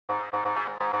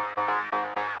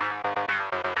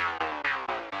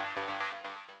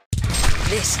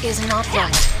This is not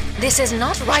right. This is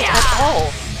not right at all.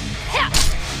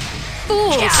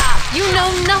 Fools! You know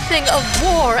nothing of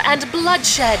war and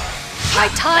bloodshed. I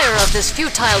tire of this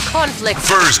futile conflict.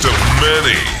 First of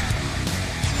many.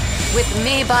 With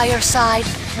me by your side,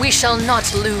 we shall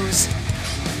not lose.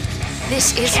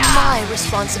 This is my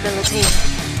responsibility.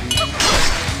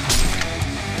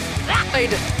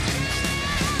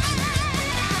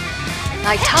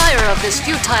 I tire of this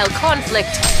futile conflict.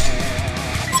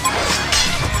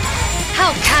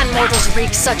 How can mortals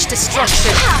wreak such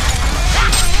destruction?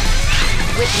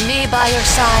 With me by your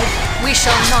side, we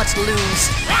shall not lose.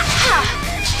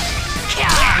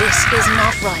 This is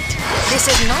not right. This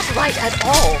is not right at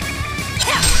all.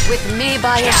 With me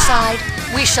by your side,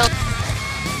 we shall...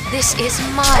 This is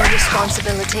my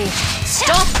responsibility.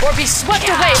 Stop or be swept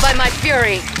away by my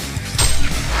fury.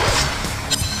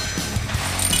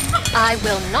 I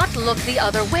will not look the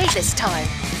other way this time.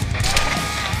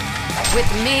 With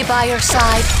me by your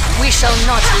side, we shall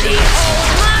not leave.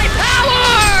 My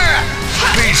power!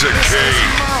 Piece of This cake. is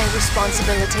my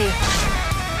responsibility.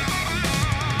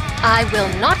 I will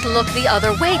not look the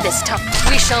other way this time.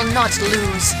 We shall not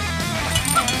lose.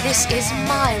 This is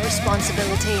my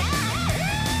responsibility.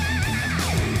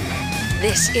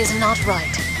 This is not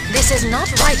right. This is not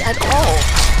right at all.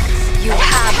 You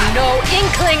have no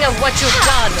inkling of what you've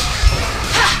done.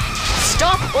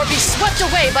 Stop or be swept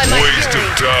away by my Waste fury.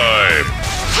 of time.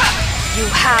 You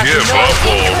have Give no up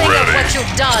inkling of already. what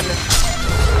you've done.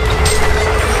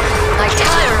 I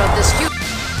tire of this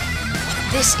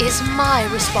This is my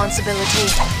responsibility.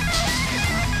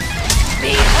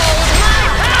 Behold my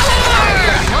power! I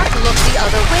will not look the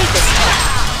other way this time.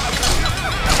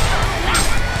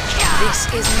 This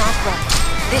is not right.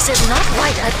 This is not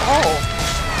right at all.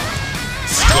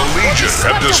 The Legion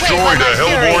have destroyed a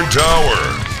Hellborn tower.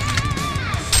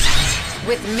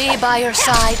 With me by your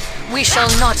side, we shall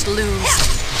not lose.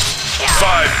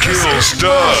 5 This kills is my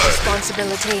done.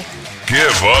 responsibility.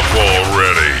 Give up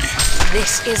already.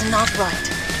 This is not right.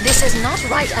 This is not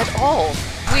right at all.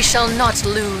 We shall not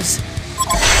lose.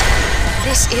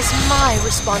 This is my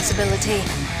responsibility.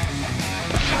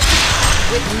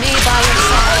 With me by your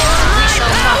side, we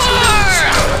shall not lose.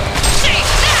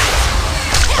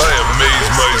 I amaze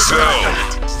myself.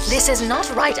 This is not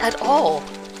right at all.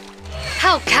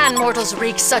 How can mortals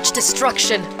wreak such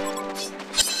destruction?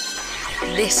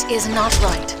 This is not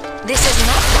right. This is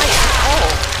not right at all.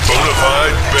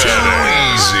 Bonafide Too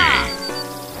easy.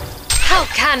 How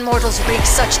can mortals wreak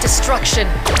such destruction? I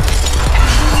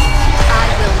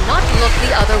will not look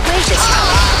the other way this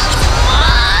time.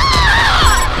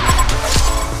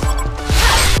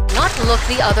 Not look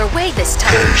the other way this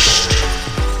time.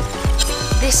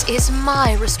 This is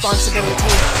my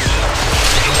responsibility.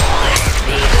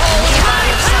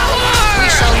 We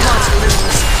shall not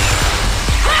lose.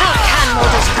 How can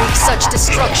mortals wreak such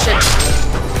destruction?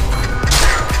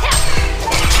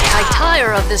 I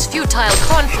tire of this futile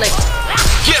conflict.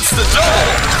 Gets the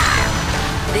dog.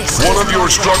 This One is of your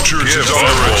not structures right. is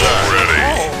under attack already.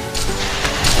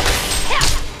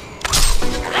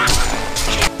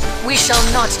 We shall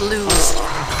not lose.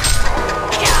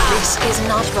 This is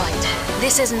not right.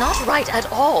 This is not right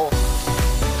at all.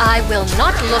 I will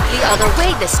not look the other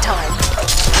way this time.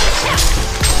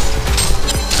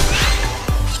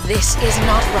 This is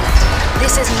not right.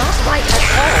 This is not right at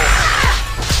all.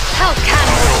 How can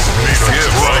mortals wreak such Give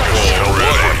up destruction?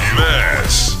 already.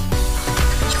 Mess.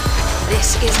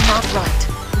 This is not right.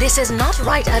 This is not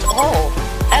right at all.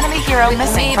 Enemy hero With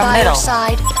missing me from by middle. your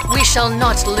side, we shall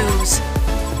not lose.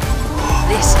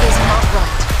 This is not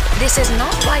right. This is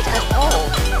not right at all.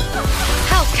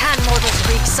 How can mortals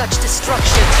wreak such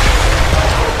destruction?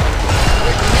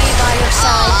 With me by your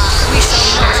side, we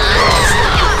shall not lose.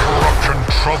 Corruption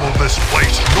trouble this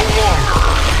place no longer.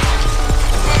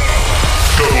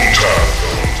 Double tap.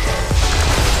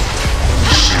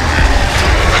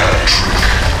 Hat-trick.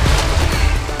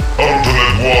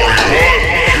 Ultimate Warrior.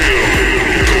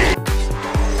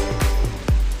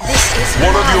 This is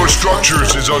One of my your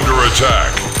structures is under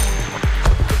attack.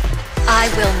 I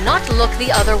will not look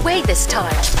the other way this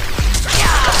time.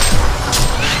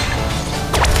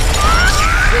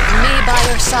 With me by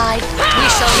your side, we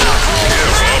shall not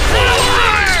lose.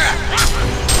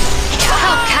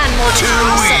 How can mortals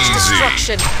wreak such easy.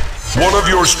 destruction? One of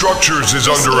your structures is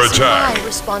under This is attack. my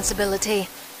responsibility.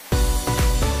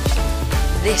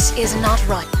 This is not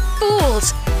right.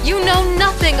 Fools! You know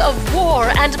nothing of war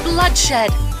and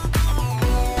bloodshed.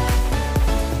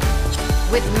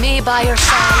 With me by your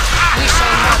side, we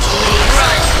shall not leave.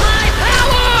 My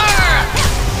power!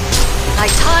 I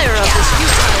tire of this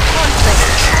futile conflict.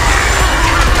 How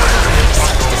can mortals wreak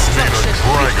such destruction? destruction.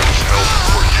 Dragon's help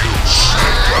for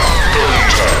you.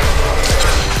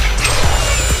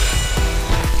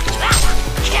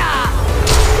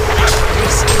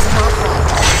 This is not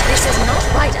right. This is not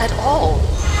right at all.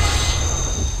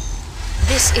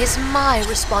 This is my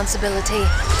responsibility.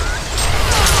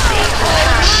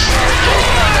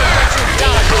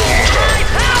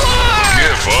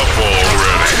 Give up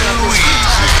already. Too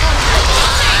easy.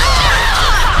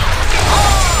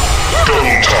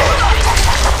 Double time.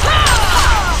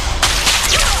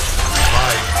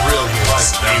 My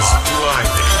brilliance is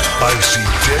blinding. I see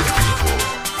dead people.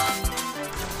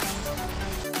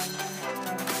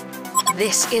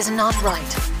 This is not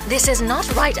right. This is not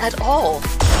right at all.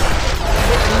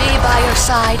 With me by your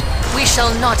side, we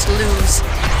shall not lose.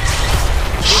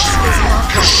 This is not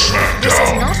right. This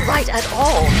is not right at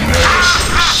all.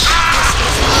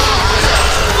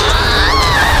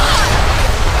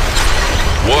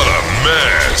 What a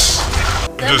mess!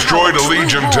 Destroyed a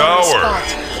Legion tower.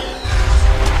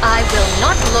 I will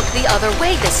not look the other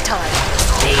way this time.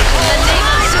 In the name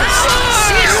of Zeus,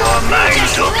 cease You are made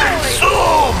to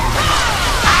consume!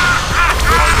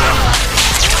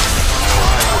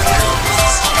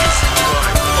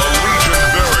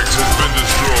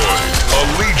 A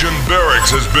Legion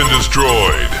barracks has been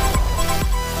destroyed.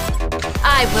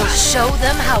 I will show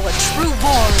them how a true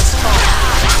war is fought.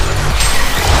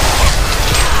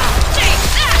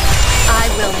 I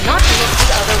will not look the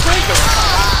other way this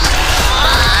time.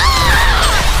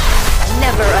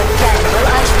 Never again will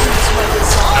I lose my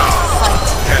resolve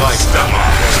to fight.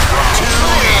 Too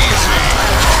easy.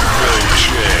 No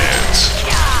chance.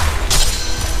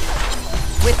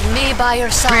 With me by your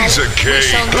side, Piece of we cake.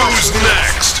 shall not Who's lose.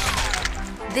 next?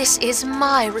 This is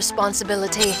my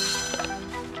responsibility.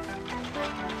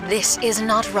 This is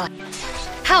not right.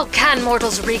 How can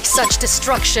mortals wreak such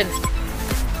destruction?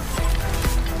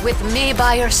 With me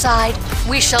by your side,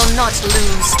 we shall not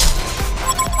lose.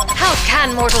 How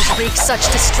can mortals wreak such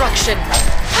destruction?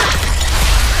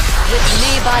 With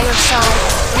me by your side,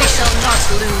 we shall not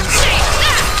lose.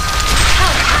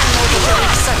 How can mortals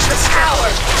wreak such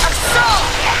destruction?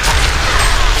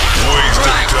 Waste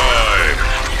of time.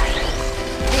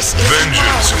 This is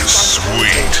Vengeance my is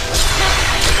sweet.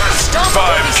 Stop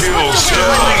 5 kills too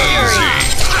easy.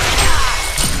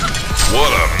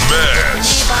 What a Me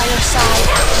mess. by your side,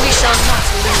 we shall not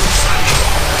lose.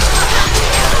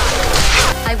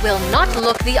 I will not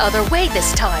look the other way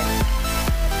this time.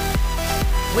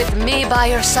 With me by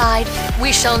your side,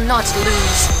 we shall not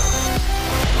lose.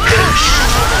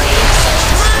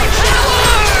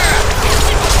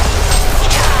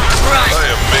 I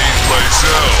amazed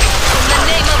myself. In the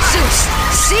name of Zeus,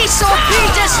 cease or be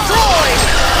destroyed!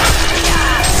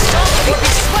 Stop or be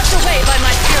swept away by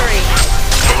my fury!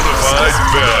 Bonafide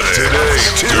bad today.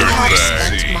 Too I've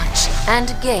spent easy. much and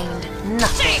gained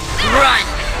nothing. Run!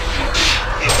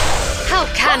 How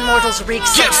can mortals wreak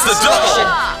such Gets the destruction?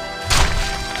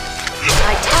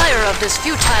 I tire of this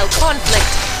futile conflict.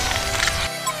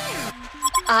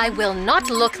 I will not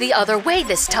look the other way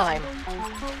this time.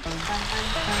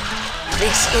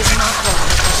 This is not right.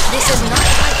 This is not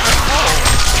right at all.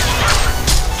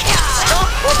 Stop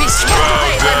or be swept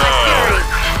away by my fury.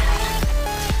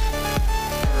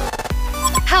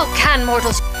 How can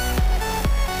mortals...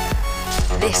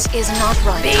 This is not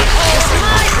right. This is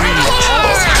not right at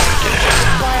all.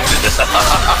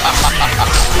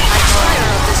 I tire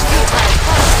of this futile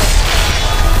conflict.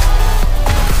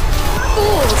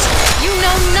 Fools! You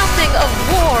know nothing of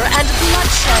war and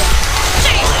bloodshed.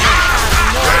 You have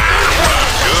no inkling of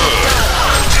what you've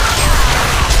done.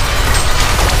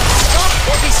 Stop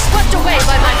or be swept away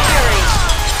by my fury.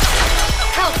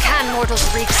 How can mortals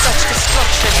wreak such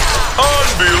destruction?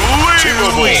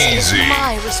 Unbelievable. This is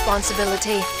my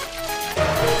responsibility.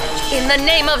 In the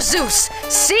name of Zeus,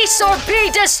 cease or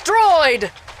be destroyed!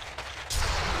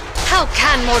 How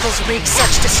can mortals wreak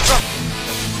such destruction?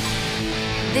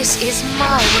 This is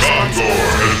my responsibility. Gondor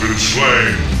has been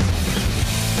slain.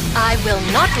 I will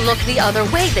not look the other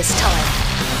way this time.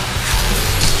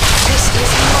 This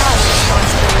is my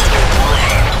responsibility.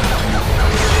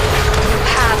 You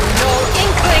have no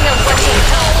inkling of what you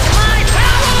know. My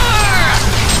power!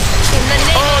 In the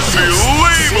name of Zeus,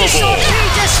 cease or be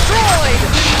destroyed!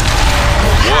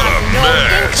 You What a have no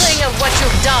mess. inkling of what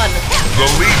you've done. The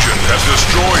Legion have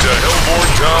destroyed a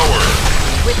Hellborn tower.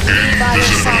 With me by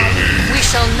your side, we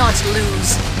shall not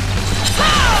lose.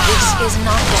 This is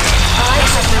not right. I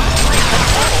have been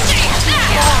fighting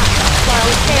while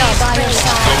we are by your The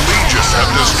side. Legion have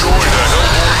destroyed a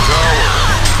Hellborn tower.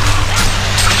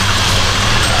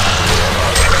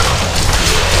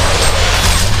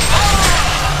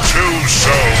 Two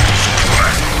souls.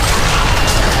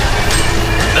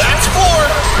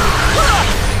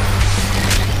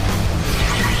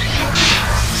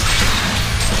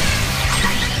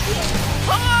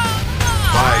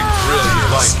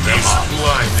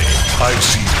 I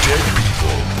see dead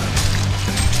people.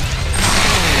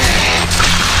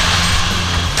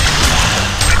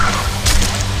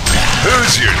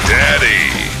 Who's your daddy?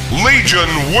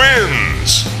 Legion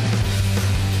wins!